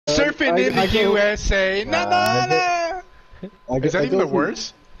surfing in the USA. Na na na. Is that even the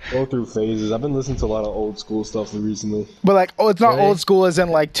words? Go through phases. I've been listening to a lot of old school stuff recently. But like, oh, it's not old school as in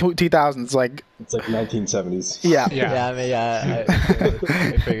like 2000s. Like it's like 1970s. Yeah. Yeah. I mean,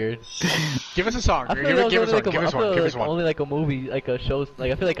 I figured. Give us a song. I feel Give us one. Give us one. Give us one. Only like a movie, like a show.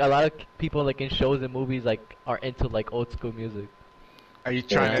 Like I feel like a lot of people like in shows and movies like are into like old school music. Are you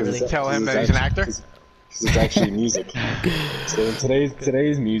trying to tell him that he's an actor? It's actually music. So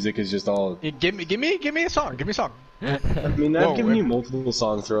today's music is just all. Give me a song. Give me a song. I mean, I've given you multiple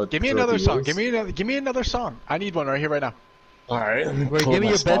songs throughout. Give me another song. Give me another song. I need one right here, right now. All right. Give me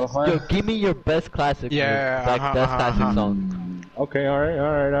your best. Yo, give me your best classic. Yeah. Best classic song. Okay. All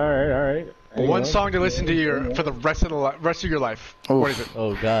right. One song to listen to for the rest of your life. Oof. What is it?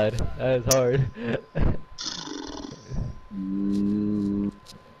 Oh God, that is hard.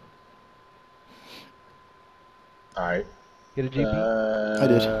 Alright. Get a GP? I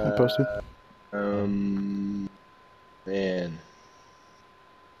did. I posted. Man.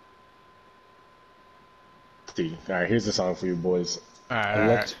 See. Alright, here's the song for you boys.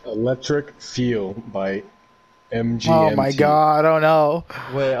 Alright. Electric Feel by MGMT. Oh my God! Oh no.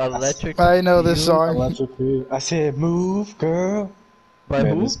 Wait, Electric. I know this song. Electric Feel. I said, move, girl. By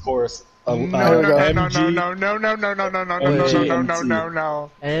Man, who? this chorus. No.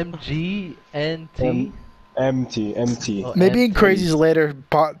 MGNT. MT. Oh, Maybe in MT. Crazy's later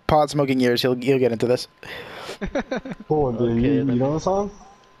pot smoking years, he'll get into this. Cool, you know the song?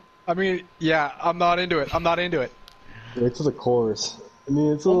 I mean, yeah, I'm not into it. Wait to the chorus. I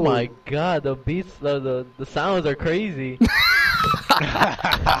mean, it's a Oh little... my God, the beats, the sounds are crazy. What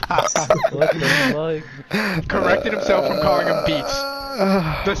the fuck? Corrected himself from calling them beats.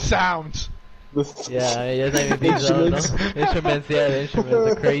 The sounds. Yeah, it's not even beats. Instruments, yeah, the instruments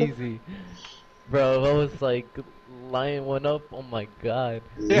are crazy. Bro, I was like lining one up. Oh my God.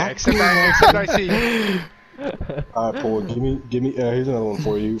 Yeah, except I see. Alright, Paul, give me, here's another one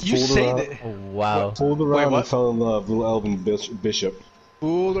for you. You say that. Oh, wow. Fooled around and fell in love, Little Elvin Bishop.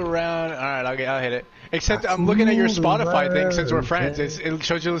 Fooled around. Alright, I'll hit it. Except I'm looking at your Spotify thing since we're friends. It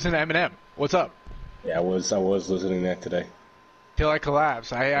shows you listen to Eminem. What's up? Yeah, I was listening to that today. Till I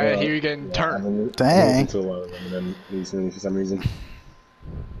collapse. I hear you getting turned. Dang. I listen to a lot of Eminem recently for some reason.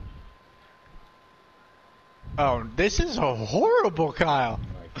 Oh, this is horrible, Kyle. Oh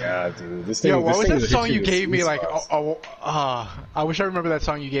my God, dude. This thing, Yo, what was that is song hit you gave in me? the Like, sweet spots. I wish I remember that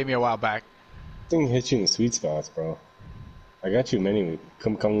song you gave me a while back. This thing hits you in the sweet spots, bro. I got you many.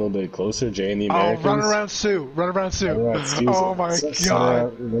 Come a little bit closer, Jay and the Americans. Oh, Run Around Sue. Run Around Sue. Oh my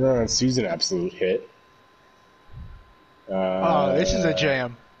God. Run Around Sue's an absolute hit. Oh, this is a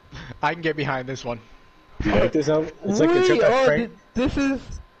jam. I can get behind this one. Do you like this album? It's like Wait, that Frank. this is.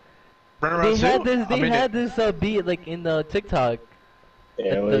 Run Around Sue. They had this beat like in the TikTok.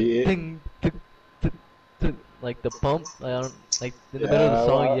 Yeah, Like, well, the thing, like the pump, like in the middle of the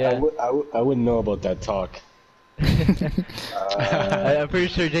song. Yeah. I wouldn't know about that talk. I'm pretty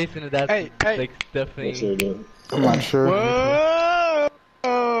sure Jason and that Hey. like definitely. Sure do. I'm not sure. Whoa!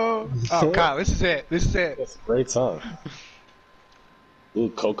 Oh, Kyle, this is it. That's a great song. Little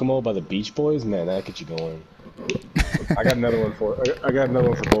Kokomo by the Beach Boys, man, that gets you going. I got another one for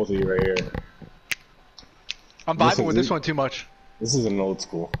both of you right here. I'm vibing with this one too much. This is an old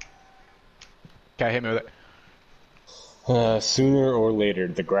school. Okay, hit me with it. Sooner or later,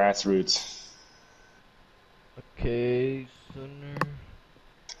 the Grassroots. Okay,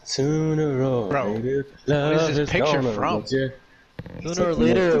 Sooner or Bro, later, what is this love picture gonna from? get you. sooner or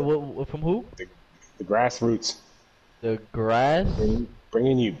later, from who? The Grassroots. The Grass.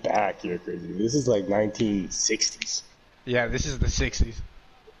 Bringing you back, you're crazy. This is like 1960s. Yeah, this is the 60s.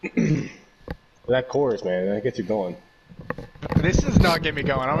 That chorus, man, that gets you going. This does not get me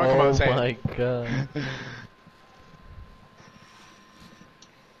going. I'm not going to say Oh my it. God.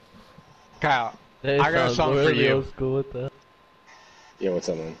 Kyle, That I got a sounds song for really you. old school with that. Yeah, what's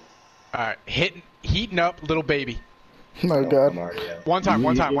up, man? Alright, heating up, Little Baby. Oh my God. I'm already out. One time.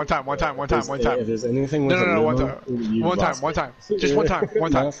 If there's anything with No, a one minimum, time. you One lost time. it. Just one time.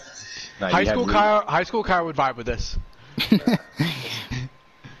 Nah, High you school Kyle would vibe with this.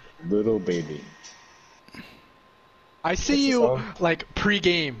 Little Baby. I see What's the you, song? like,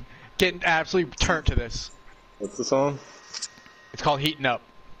 pre-game, getting absolutely turned to this. What's the song? It's called Heating Up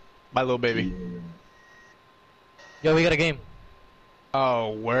by Lil Baby. Yo, we got a game.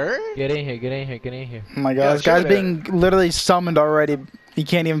 Oh, word? Get in here. Oh my God, Yeah, this guy's sure. being literally summoned already. He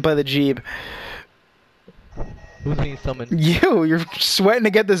can't even play the Jeep. Who's being summoned? You're sweating to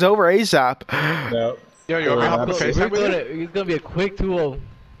get this over ASAP. No. Yo, you want me to hop on FaceTime with you? It's gonna be a quick 2-0.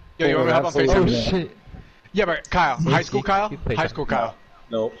 Yo, you want me to hop on Absolutely. FaceTime Oh with you? shit. Yeah, but Kyle, high school Kyle? He's playing High school Kyle.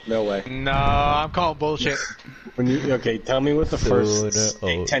 Nope, no way. No, I'm calling bullshit. When you okay, tell me what the first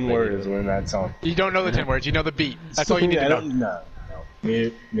 10 words were in that song. You don't know the 10 words. You know the beat. That's all you need to know. No.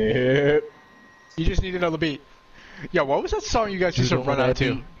 Nope. Nope. You just need to know the beat. Yo, what was that song you guys used to run out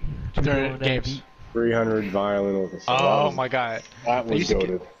to during games? 300 violin with a Oh my god. That was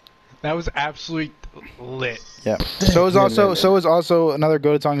goated. That was absolutely lit. Yeah. So is also another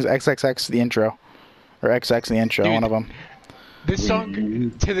goated song is XXX the intro, or XX the intro. Dude, one of them. This song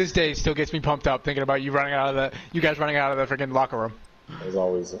to this day still gets me pumped up thinking about you guys running out of the freaking locker room. I was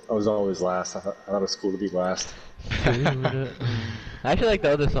always last. I thought it was cool to be last. I actually like the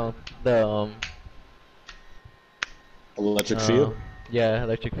other song, the Electric Field. Yeah,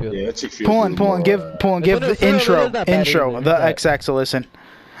 Electric Field. Yeah, Electric Field. Pull and give the intro, the XX a listen.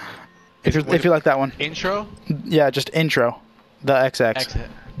 If you like that one. Intro? Yeah, just intro, the XX.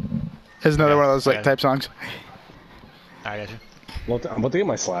 Is another one of those like type songs. I got you. I'm about to get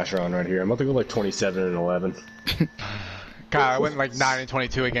my slasher on right here. I'm about to go like 27 and 11. God, I went like 9 and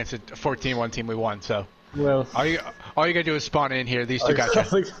 22 against a 14-1 team we won. So, well, all you gotta do is spawn in here. These two got you.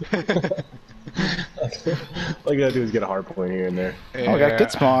 All you gotta do is get a hard point here and there. Yeah. Oh, I got good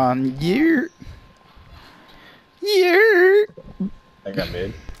spawn. Yeah. I got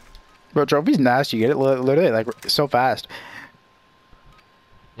mid. Bro, trophy's nasty. You get it literally like so fast.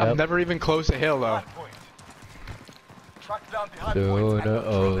 Yep. I'm never even close to hill though.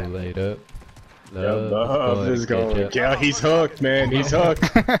 Later. Love is going. Yeah, he's hooked, man. He's hooked.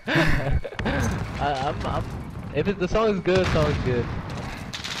 If the song is good, the song is good.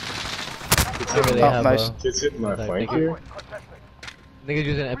 I really have nice. It's hitting my flank here. Niggas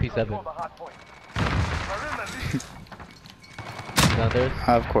using MP7. Downstairs?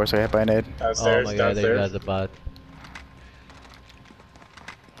 Of course, I hit by a nade. Downstairs, oh my god, downstairs. that guy's a bot.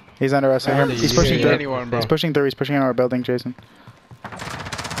 He's under us. He's pushing through. He's pushing through. He's pushing in our building, Jason.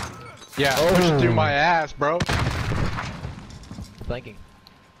 Yeah, pushing through my ass, bro. Flanking.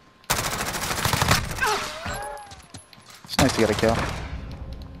 It's nice to get a kill.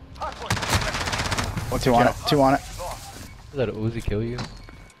 Two on it. Two on it. Does that Uzi kill you?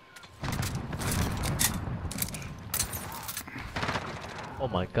 Oh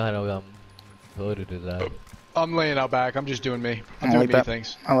my god, I'm loaded to that. I'm laying out back. I'm just doing me. I'm doing me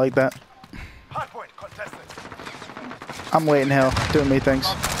things. I like that. I'm waiting hill, doing me things.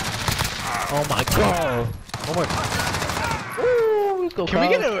 Oh my god! Oh my god! Ooh, let's go. Can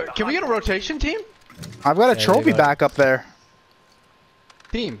we get a rotation team? I've got a trophy back up there.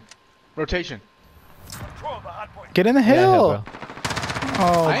 Team, rotation. Get in the hill.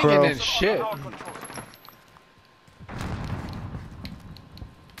 Oh, I ain't bro. getting in shit.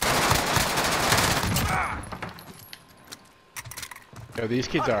 Yo, these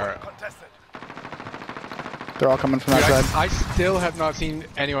kids are. They're all coming from that side. I still have not seen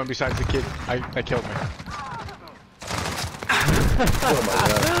anyone besides the kid that killed me. Oh my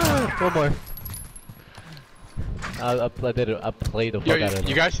god. One more. I played the fuck out of it.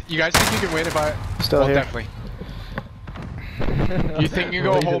 You guys think you can win if I? Still here. Definitely. You think you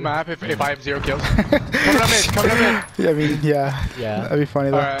can go a whole map if I have 0 kills? Coming up mid. Yeah, I mean, yeah. Yeah. That'd be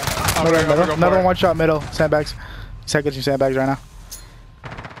funny though. Alright, Another one shot middle. Sandbags. He's taking some sandbags right now.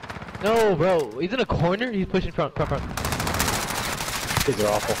 No, bro. He's in a corner. He's pushing front. Kids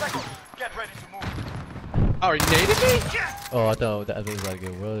are awful. Oh, you naded me? Oh, I thought that was like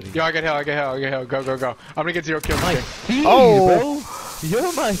a world. Yo, I get hell. Go. I'm gonna get 0 kills. My today. seed, Oh. bro.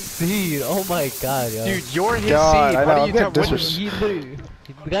 You're my seed. Oh my god, yo. Dude, you're his God, seed. I What know, do you I'm tell? getting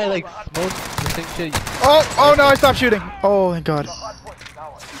The guy like smoked the same shit. Oh no, I stopped shooting. Oh, thank god.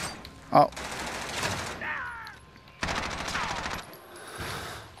 Oh.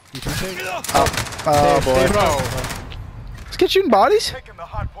 Oh boy. Bro, This kid shooting bodies? I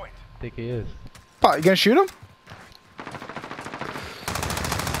think he is. Oh, you gonna shoot him?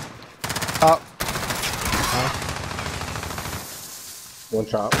 Oh. One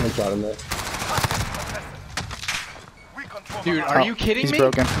shot in there. dude, are you kidding He's me?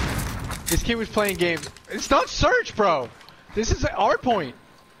 broken. This kid was playing games. It's not search, bro. This is our point.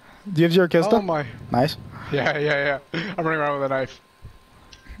 Do you have 0 kills Oh still? my. Nice. Yeah. I'm running around with a knife.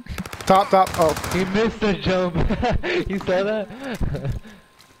 Top. Oh. He missed the jump. You saw that?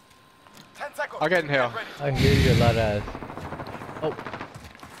 I'll get in hell. I hear you a lot, ass. Oh.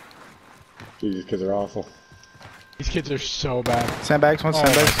 Dude, these kids are awful. These kids are so bad. Sandbags, one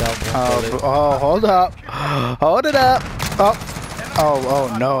sandbags. God, Oh, hold up. Hold it up.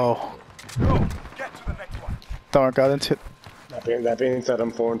 Oh no. Don't work out into it. That being said,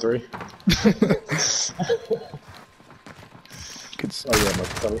 I'm 4 and 3. Good Oh yeah, my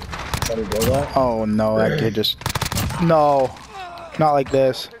Sonny blow that. Oh no, that kid just. No. Not like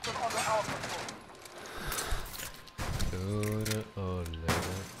this.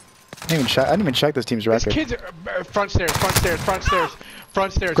 I didn't even check this team's This record. kid's front stairs, front stairs, front stairs,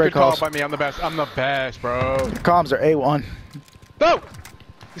 front stairs. Great Good call calls. by me. I'm the best. I'm the best, bro. Comms are A1. No!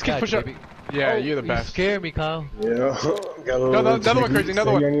 This kid God, push up. baby. Yeah, Oh, you're the you best. scared me, Kyle. Yeah. Got a No, little another one crazy,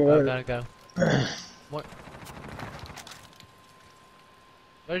 another one. Oh, gotta go. What?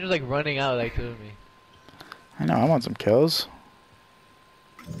 They're just like running out like to me. I know, I want some kills.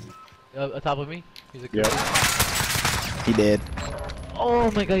 On top of me? He's like, Yep. He did.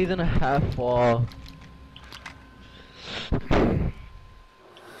 oh my god, he's in a half wall.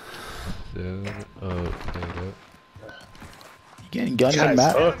 You getting gunned in, Guys,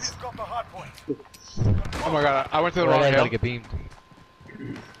 Matt? Oh my god, I went to the Oh, wrong he's hill. gonna get beamed.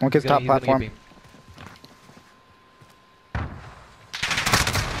 One kid's top He's gonna get platform. beamed.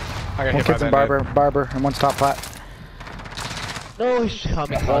 I got One hit by kid's in that. barber, and one's top plat. No, he shot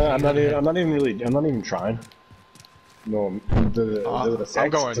me. I'm not even trying. No, does it affect? I'm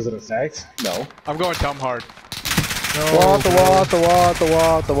going. Does it affect? No. I'm going dumb hard. No, Wall at the wall, at the wall, at the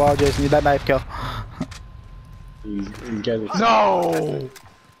wall, at the wall, Jason. Need that knife kill. He's getting. No!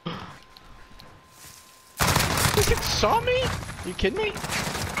 This kid saw me? You kidding me?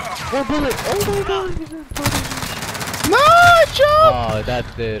 One bullet. Oh my god. He's in front of me. No, jump! Oh,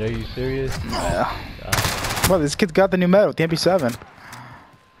 that's it. Are you serious? Yeah. Well, this kid's got the new medal, the MP7.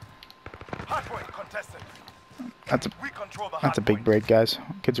 That's a big break, guys.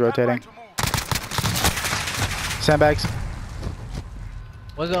 Kid's rotating. Sandbags.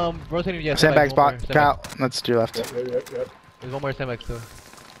 One's rotating. Yeah, Sandbags one more, bot. Kyle, that's to your left. Yep. There's one more sandbags too.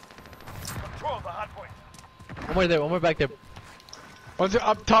 One more there. One more back there. One's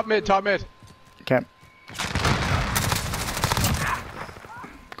up top mid, top mid. Okay.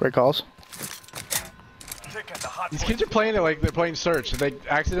 Great calls. These kids are playing it like they're playing search. Did they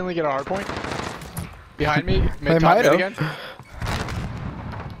accidentally get a hard point? Behind me, They mid, top might mid have. again.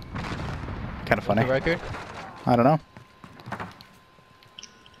 Kind of funny. The record. I don't know.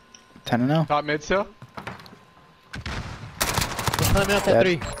 10-0. Top mid still. What's coming up Dead. that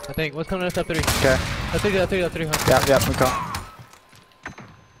 3? I think. What's coming up that 3? Okay. That 3. Yep, we call.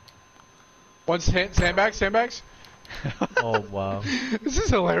 One's sandbags, sandbags. Oh wow. This is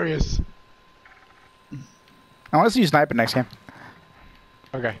hilarious. I want to see you sniper next game.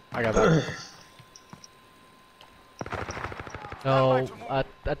 Okay, I got that. No, I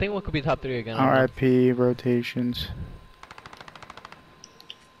think what could be top 3 again. RIP rotations.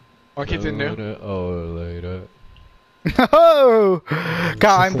 One kid's in new. Oh, later. Oh,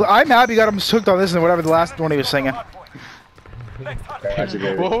 God, I'm happy you got him hooked on this and whatever the last one he was singing.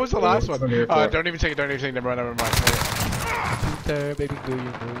 Well, what was the last one? Don't even take it, don't even take it. Never mind. There, baby, do you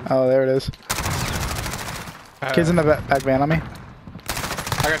move? Oh, there it is. Kids in the back van on me.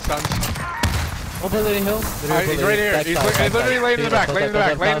 I got stuns. One bullet in hill. He's right here. He's literally laying in the back, laying in the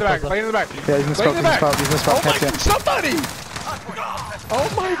back, laying in the back, laying in the back. Yeah, he's in the spot, he's in the spot, he's in the spot. Oh my, Can't see him. somebody! Oh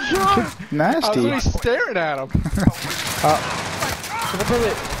my god! I was Nasty. literally staring at him. One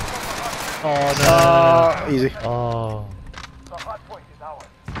bullet. Oh no. Easy. Oh.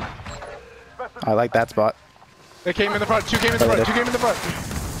 I like that spot. They came in the front, two came in the front, two came in the front.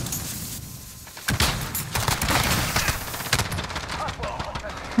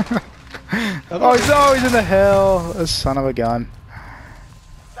 Oh, he's in the hill. A son of a gun.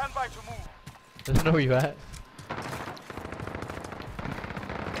 Doesn't know where you at.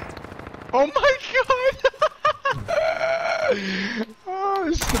 Oh my god! Oh,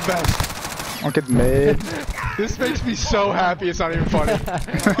 this is the best. One kid's mid. This makes me so happy it's not even funny.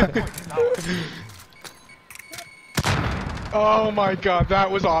 Oh my god,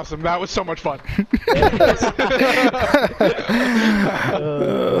 that was awesome. That was so much fun.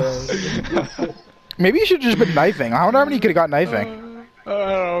 Maybe you should have just been knifing. I wonder how many you could have got knifing. I don't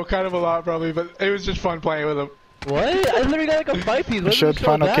know, kind of a lot probably, but it was just fun playing with him. What? I literally got like a 5-piece. What Showed show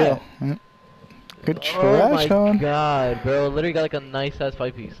final that? kill. Mm. Good Oh trash, my Sean. god, bro. Literally got like a nice ass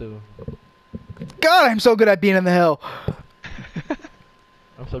 5-piece too. God, I'm so good at being in the hill.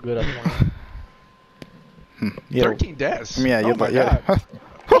 I'm so good at flying. Yeah. 13 deaths. Yeah, oh you my yeah. god.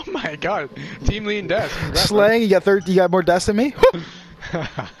 Oh my god. Team lean deaths. Congrats, Slang, you got 30. You got more deaths than me.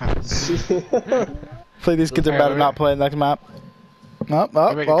 Play these kids are better not playing next map. Up,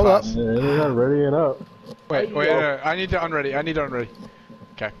 make it hold up. class. Yeah, they're not readying up. Wait, I need to unready. I need to unready.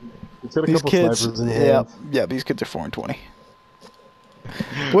 Okay. It's got a These couple kids, snipers in the yeah, these kids are 4-20.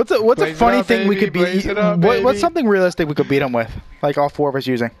 What's a Blaze it funny up, thing we baby, could blaze beat? it up, What's baby. something realistic we could beat them with? Like all 4 of us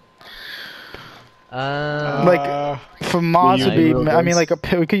using. Like, for mods would be. real I mean, guns?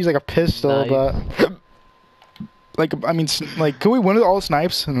 like we could use like a pistol, Knife. but Like, I mean, like, can we win with all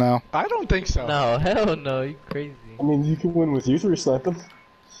snipes? No. I don't think so. No, hell no, you crazy. I mean, you can win with you 3 sniping.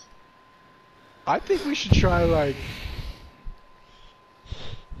 I think we should try like.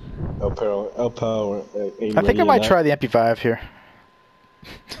 El Power. I think I might try the MP5 here.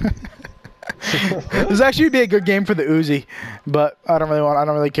 This actually would be a good game for the Uzi, but I don't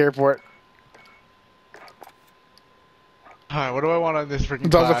really care for it. Alright, what do I want on this freaking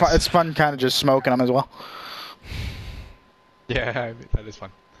It's also class? fun. It's fun, kind of just smoking them as well. Yeah, I mean, that is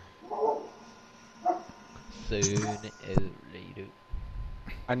fun. Soon as later.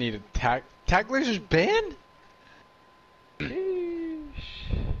 I need a tac lasers banned?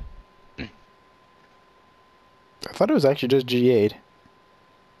 I thought it was actually just G8.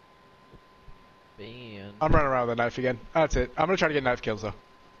 Man. I'm running around with a knife again. That's it. I'm gonna try to get knife kills though.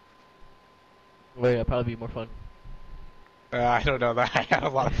 Wait, that'll probably be more fun. I don't know that. I had a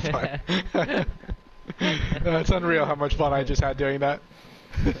lot of fun. It's unreal how much fun I just had doing that.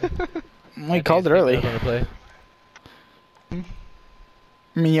 We called it early. Play. I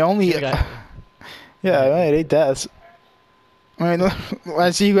mean, you only... Yeah, I only had 8 deaths. I mean,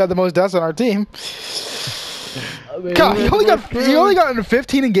 I see you had the most deaths on our team. God, you only got into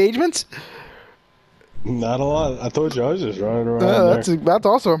 15 engagements? Not a lot. I told you I was just running around there. That's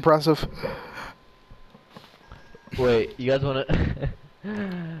also impressive. Wait, you guys wanna...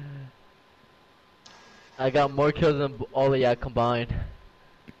 I got more kills than all of y'all combined.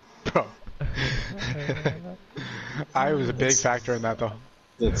 Bro. I was a big factor in that though.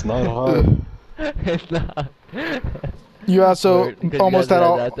 It's not hard. It's not. You also Because you almost guys had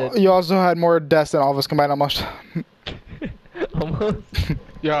all. had that. You also had more deaths than all of us combined, almost. Almost.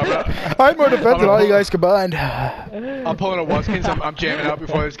 Yeah, I had more defense than all you guys combined. I'm pulling a Wuskins. I'm jamming out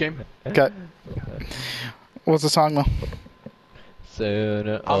before this game. Okay. What's the song though?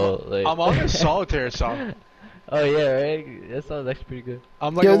 Sooner or later. I'm on this solitaire song. Oh yeah, right? That sounds actually pretty good.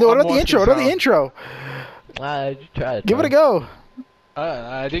 I'm like, Yeah, what I'm about the intro? What about the intro? I just tried. Give it a go.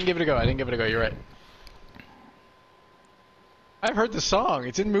 I didn't give it a go. You're right. I've heard the song.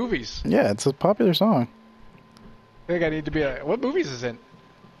 It's in movies. Yeah, it's a popular song. I think I need to be like, what movies is it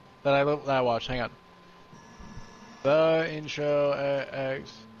that I watched? Hang on. The intro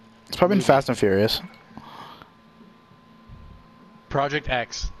X. It's probably in Fast and Furious. Project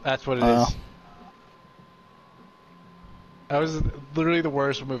X. That's what it is. That was literally the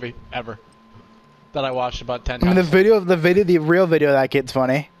worst movie ever that I watched about 10 I mean, times. the real video of that kid's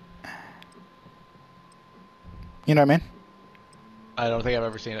funny. You know what I mean? I don't think I've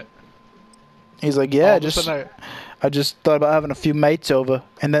ever seen it. He's like, yeah, All of a sudden I just thought about having a few mates over,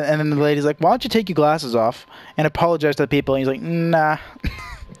 and then the lady's like, why don't you take your glasses off and apologize to the people? And he's like, nah.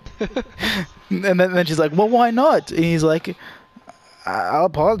 and then she's like, well, why not? And he's like, I'll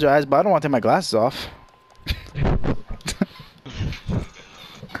apologize, but I don't want to take my glasses off.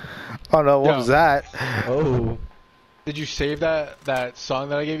 Oh no, what was that? Oh. Did you save that song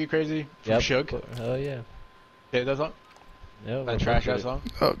that I gave you, Crazy? From Yep. Suge? Hell yeah. Save that song? Yeah. That trash ass song?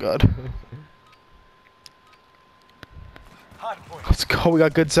 Oh god. Let's go, we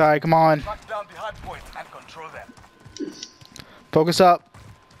got good side, come on. Lock down the hard point and control them. Focus up.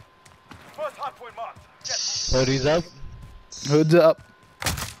 First hard point marked. Hoodies up. Hoods up.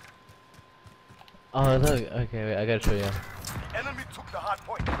 Oh look. Okay, wait. I gotta show you. The enemy took the hard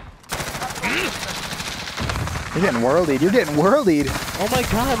point. You're getting worldied, you're getting worldied. Oh my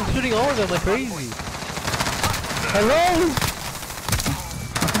god, I'm shooting all of them like crazy. Hello?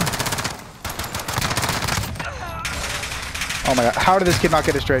 Oh my god, how did this kid not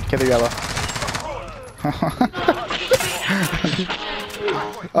get a straight? Get the yellow.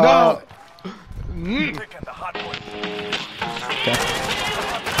 No! Taking the hard point.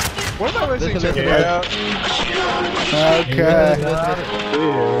 What am I listening Listen, to? listen, Okay.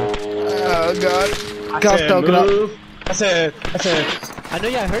 Oh god. God's token up. I said. I know,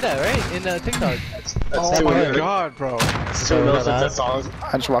 yeah, I heard that, right? In TikTok. Oh two my minutes. god, bro. It's 2 notes since the songs.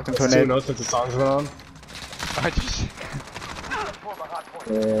 I just walked into a 2 nade. notes since the songs went on. I just... For the hard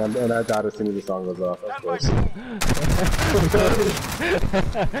point. And I died as soon as the song goes off. Of course.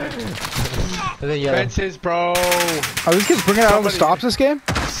 And then yellow. Fences, bro. Oh, this kid's bringing out all the stops this game?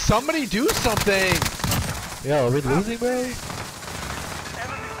 Somebody do something. Yo, are we losing, bro? Enemy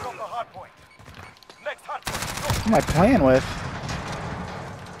from the hard point. Next hard point. What am I playing with?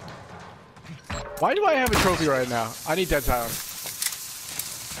 Why do I have a trophy right now? I need Dead Silence.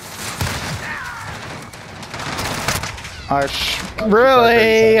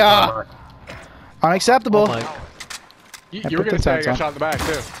 Really? Unacceptable. Oh my. You I were put gonna the say I tights got on. shot in the back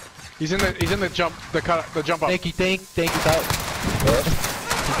too. He's in the jump up. Thank you, out.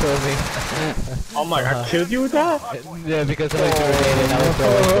 You killed me. Oh my god, I killed you with that? Yeah, because somebody threw a grenade and I was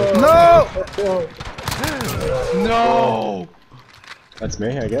throwing. No! No! That's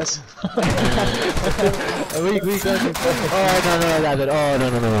me, I guess. We got it. Oh no.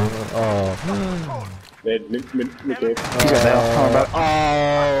 Oh. Mid. He's got the hell. How about it?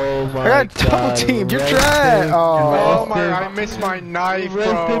 Oh my I got double God. teamed. You're Rest trash. in- Oh Oh. my! I missed my knife, Rest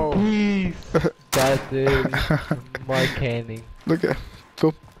bro. in peace. That's it. Mark Canning. Look at.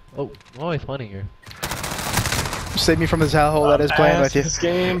 Cool. Oh, I'm always funny here. Save me from this hellhole that is playing with you. This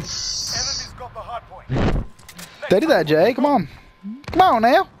game. Enemies got the hard point. Steady that, Jay. Come on. Come on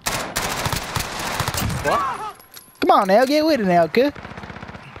now. What? Come on now. Get with it now, kid.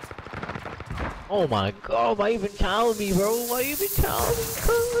 Oh my God! Why even challenge me, bro? Why even challenge me?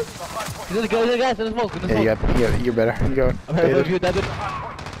 Cuz? He's in the gas, in the smoke, in the Yeah, smoke. you're better. You go. I'm here, you that bit.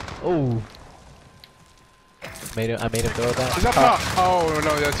 Oh. I made him throw that. Is that top? Oh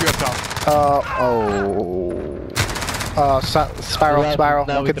no, that's you up top. Spiral.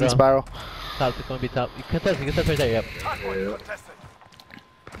 Now One we kid's in throw. spiral. Top, it's gonna be top. You can test right there, yep. Hardpoint contested.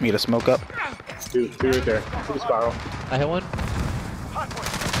 Me to smoke up. Two right there. Two spiral. I hit one. Hardpoint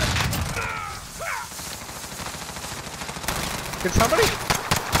Can somebody?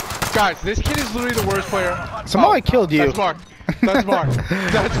 Guys, this kid is literally the worst player. Somebody killed you. That's Mark. That's Mark.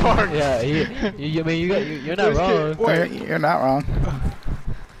 That's Mark. Yeah, I mean, you're not This wrong. kid- Wait. You're not wrong.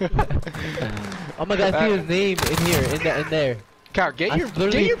 Oh my God, I see his name in here, in there. Cal, get I your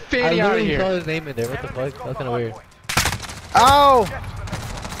literally fanny out of saw here. his name in there. What the fuck? That's kind of weird. Oh!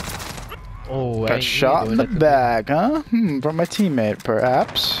 Oh, I Got ain't shot in doing the that to me. back, huh? From my teammate,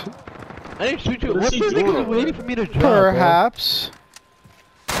 perhaps. I didn't shoot you. What is What he the nigga doing was over waiting there? for me to drop, bro? Perhaps.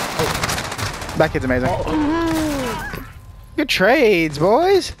 That kid's amazing. Good trades,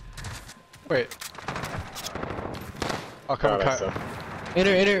 boys. Wait. I'll come and cut.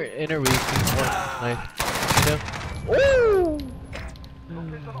 Inner weak. Oh, nice. You know?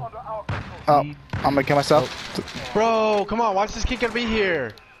 location under our control. Oh, I'm gonna kill myself. Bro, come on, watch this kid gonna be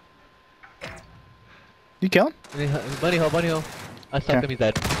here. You kill him? Bunny hole. I sucked Okay. him, he's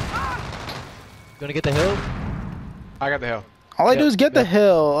dead. Gonna get the hill? I got the hill. All I do is get the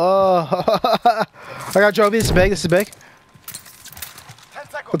hill. Oh. I got Joby. This is big. 10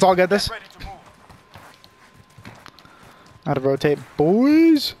 seconds. Let's all get this. Ready to move. How to rotate,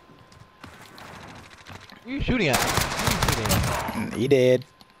 boys. Who are you shooting at? Who are you shooting at? He did.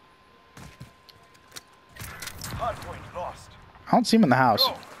 Hardpoint lost. I don't see him in the house.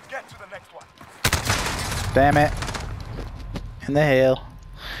 Go. Get to the next one. Damn it. In the hill.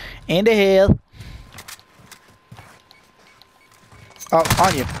 In the hill. Oh,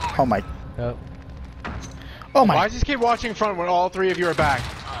 on you. Oh my. Yep. Oh Why my. does this kid watching front when all three of you are back?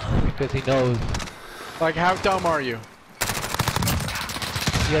 Because he knows. Like, how dumb are you?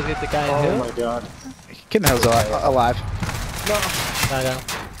 You guys get the guy in Oh hill? my god. Kid in the hill's alive. No, I got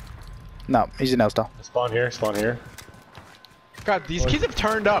him. No, he's in hell still. Spawn here. God, these kids have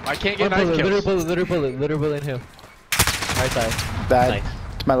turned up. I can't get One knife bullet, kills. literal bullet in hill. Right side. Died. Nice.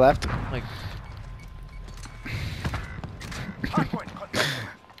 To my left. Like, Hardpoint contested.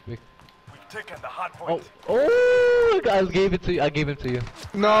 Big. We've taken the hardpoint. oh, I gave it to you. I gave him to you.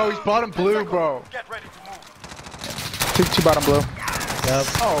 No, he's bottom blue, bro. Get ready to move. Two bottom blue. Yep.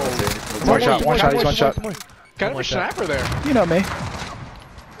 Oh, One shot, he's one shot. Kind of a One shot. sniper there. You know me.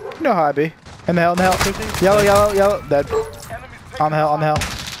 You know how I be. In the hell, Yellow, dead. Enemies take On the hell,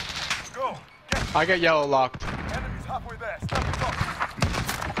 Go. Get I got yellow locked. enemies halfway there. Stop it up.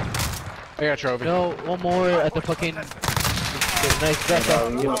 I got a trophy. No, one more at the fucking. Nice dress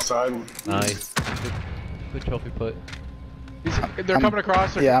up. Side. Nice. Good trophy put. They're coming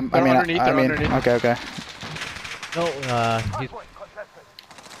across. They're, Yeah, they're underneath. They're underneath. okay. No, he's. Hardpoint contested.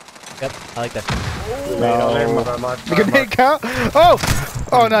 Yep, I like that. You can hit count.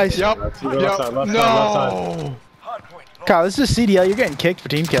 Oh, nice. Yep. Left Yep. side, left No. side. Hardpoint lost. Kyle, this is CDL. You're getting kicked for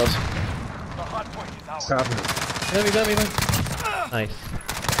team kills. The hardpoint is ours. Stop. Let me. Nice.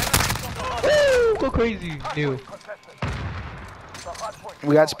 Woo! Go crazy. New. Contested. The hardpoint.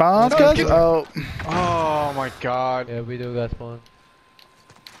 We got spawns, No, cuz? get- Oh, Oh my god. Yeah, we do got spawn.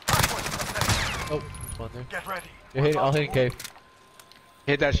 Hardpoint contested. Oh, spawn there. Get ready. You're hitting. I'll hit in cave.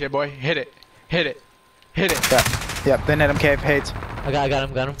 Hit that shit, boy. Hit it. Hit it. Hit it. yep. Then hit him, cave. Hates. I got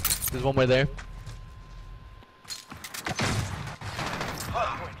him. There's one more there.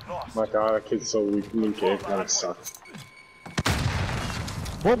 Hardpoint lost. My god, that kid's so weak. Me kid, that sucks.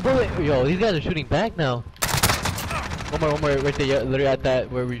 One bullet. Yo, these guys are shooting back now. One more, right there. Yeah, literally at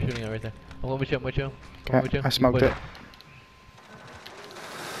that where we're shooting at right there. I'm with you. Okay, I smoked it.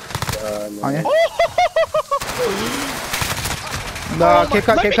 On you. No, Oh Cape my-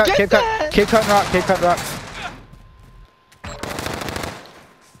 cut, let Cape me cut, get Cape that! cut, Cape cut and rock, Cape cut and rock.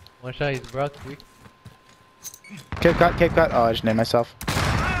 One shot, he's broke. Weak. Cape cut, Cape cut. Oh, I just named myself.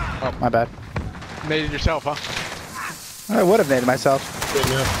 Oh, my bad. Naded yourself, huh? I would have named myself.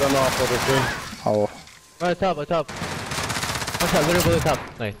 Getting us done off over here. Oh, Right top, right top. One shot, literally bullet top.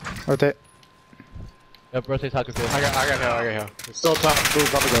 Nice. rotate. Yep, rotate soccer field. I got hell, I got hell. Still top, still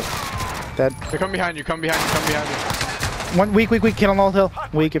top again. Dead. They come behind you, come behind you, come behind you. One weak, kill on the old hill.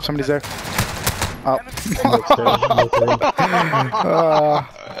 Weak if somebody's there. Oh.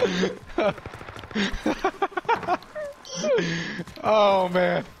 Oh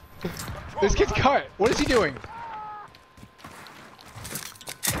man. This kid's cut. What is he doing?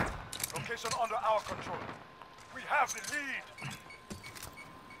 Location under our control. We have the lead.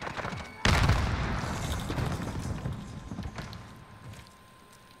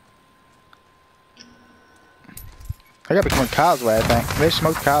 I gotta be coming Causeway, I think. They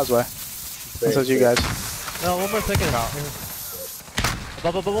smoked Causeway. This is you guys. No, one more second.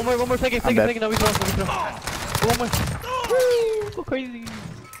 But one more second, I'm dead. second, now we throw. One more. Woo, go crazy.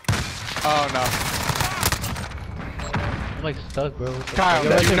 Oh no. I'm like stuck, bro. Kyle,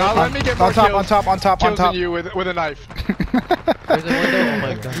 You're do not let me get more On top, kills, on top. kills than you with a knife. There's a window, oh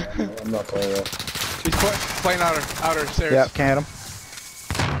my god. I'm not playing that. He's playing outer stairs. Yep, can't hit him.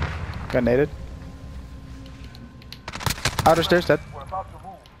 Got naded. Outer stairs, dead. We're about to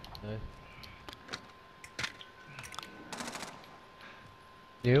move.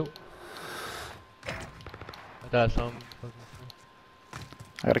 You? I got some.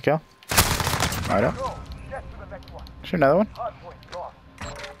 I got a kill. Right up. Go. Get to the next one. Shoot another one. Hard point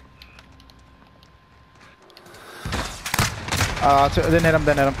lost. Didn't hit him,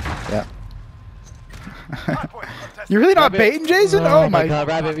 Yeah. Hard point contested. You're really not Rabbit. baiting, Jason? Oh my. god,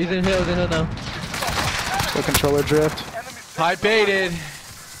 rabbit. He's in hill now. The controller drift. Enemy I baited.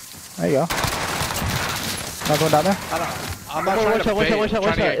 There you go. Not going down there? I'm not trying to bait. One shot.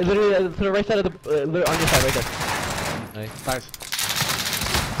 Trying to get- Literally to the right side of the, literally on your side, right there. Nice. Nice.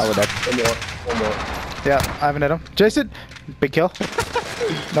 Oh, we're dead. One more. Yeah, I haven't hit him. Jason, big kill.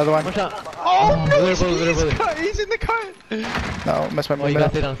 Another one. One shot. Oh, no, Little bullet. cut. He's in the cut. No, missed my Oh, you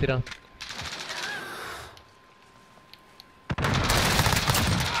gotta movement. stay down.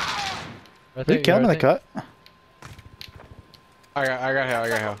 Did you kill him in the cut? I got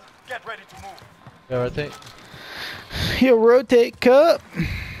hell. Get ready to move. Yeah, rotate. Yo, rotate cup.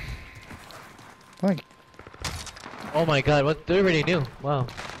 Like, Oh my god, what? They already knew. Wow.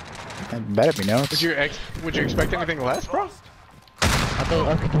 it better be notes. Would you expect anything less, bro? I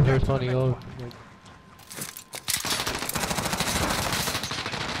thought they were spawning over.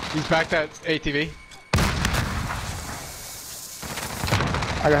 He's back that ATV.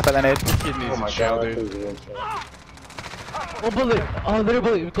 I got that nade. Kid needs Oh my a shell, god. dude. Oh, bullet! Oh, little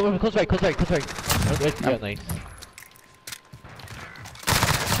bullet! Close right. Yeah, nice.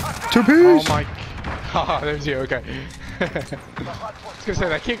 Two Oh piece. my. Oh, there's you. Okay. I was gonna say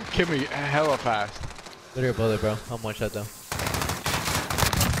that kid killed me hella fast. Literally bullet, bro. I'm one shot though.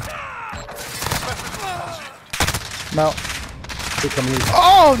 No. Here come you.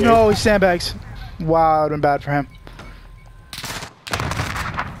 Oh no, he sandbags. Wow, it been bad for him.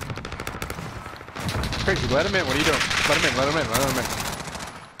 Crazy, let him in. What are you doing? Let him in. Stand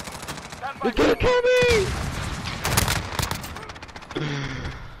by. You're gonna kill me!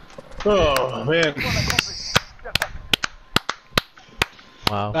 Oh man.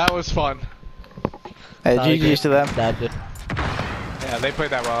 Wow. That was fun. Hey, GG's to them. That's it. Yeah, they played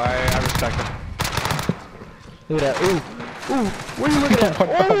that well. I respect them. Look at that. Ooh. What are you looking at? Oh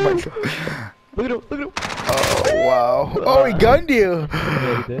my god. Look at him. Oh wow. Oh, he gunned you.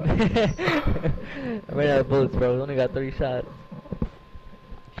 Yeah, he did. I ran out of bullets, bro. I only got 30 shots.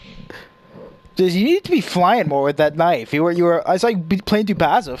 Just, you need to be flying more with that knife. You were. I saw you playing too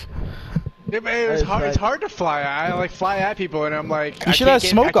passive. Yeah, man, it was hard. It's hard to fly. I like fly at people, and I'm like. You should have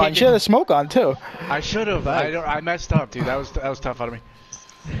smoke on. You should have smoke on too. I should have. I messed up, dude. That was tough out of me.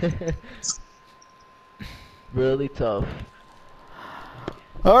 Really tough.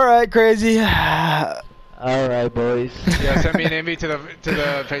 All right, crazy. Alright, boys. Yeah, send me an invite to the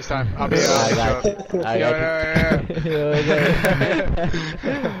FaceTime. I'll be. I got you.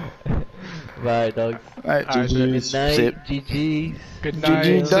 Bye, dogs. All right, Alright, Good GG's. night. Sip. GG's. Good night.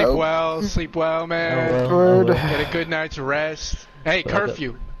 GG, Sleep well, man. Oh, well. Word. Get a good night's rest. Hey,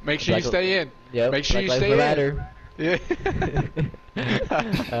 curfew. Make sure you stay in. Yep. Make sure you Black stay Lives in. Matter. Yeah.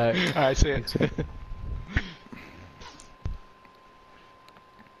 Alright. Alright, see ya.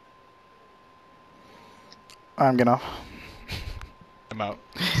 I'm gonna. I'm out.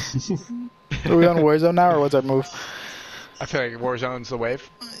 Are we on Warzone now, or what's our move? I feel like Warzone's the wave.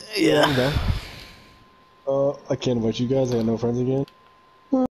 I'm Yeah. down. I can't invite you guys. I got no friends again.